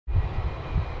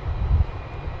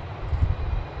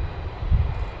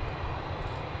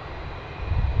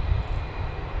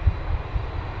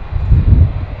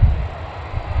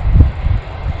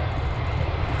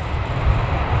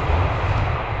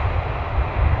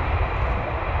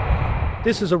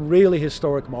This is a really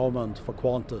historic moment for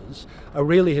Qantas, a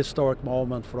really historic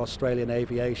moment for Australian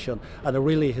aviation, and a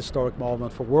really historic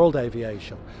moment for world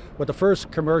aviation. We're the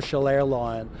first commercial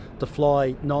airline to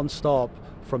fly non-stop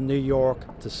from New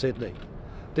York to Sydney.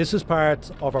 This is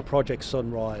part of our Project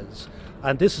Sunrise,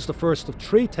 and this is the first of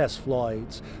 3 test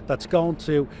flights that's going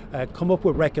to come up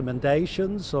with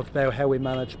recommendations about how we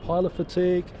manage pilot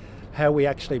fatigue, how we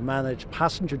actually manage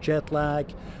passenger jet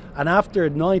lag. And after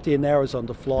 19 hours on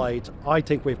the flight, I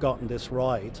think we've gotten this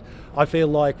right. I feel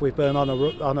like we've been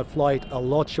on a flight a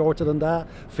lot shorter than that,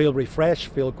 feel refreshed,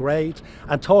 feel great,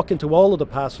 and talking to all of the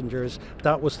passengers,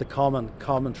 that was the common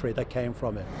commentary that came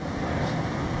from it.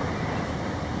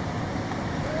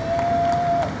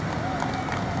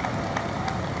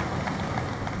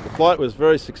 The flight was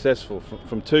very successful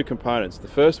from 2 components. The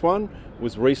first one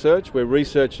was research. We're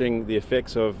researching the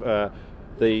effects of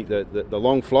the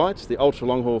long flights, the ultra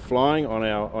long haul flying on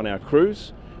our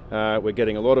crews. We're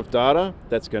getting a lot of data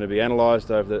that's going to be analysed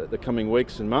over the coming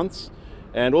weeks and months,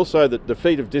 and also the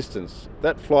feat of distance.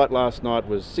 That flight last night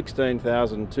was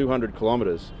 16,200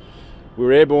 kilometres. We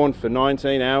were airborne for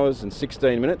 19 hours and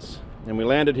 16 minutes, and we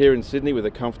landed here in Sydney with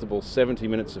a comfortable 70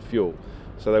 minutes of fuel.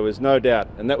 So there was no doubt,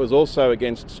 and that was also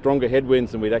against stronger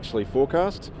headwinds than we'd actually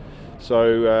forecast.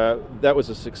 So that was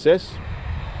a success.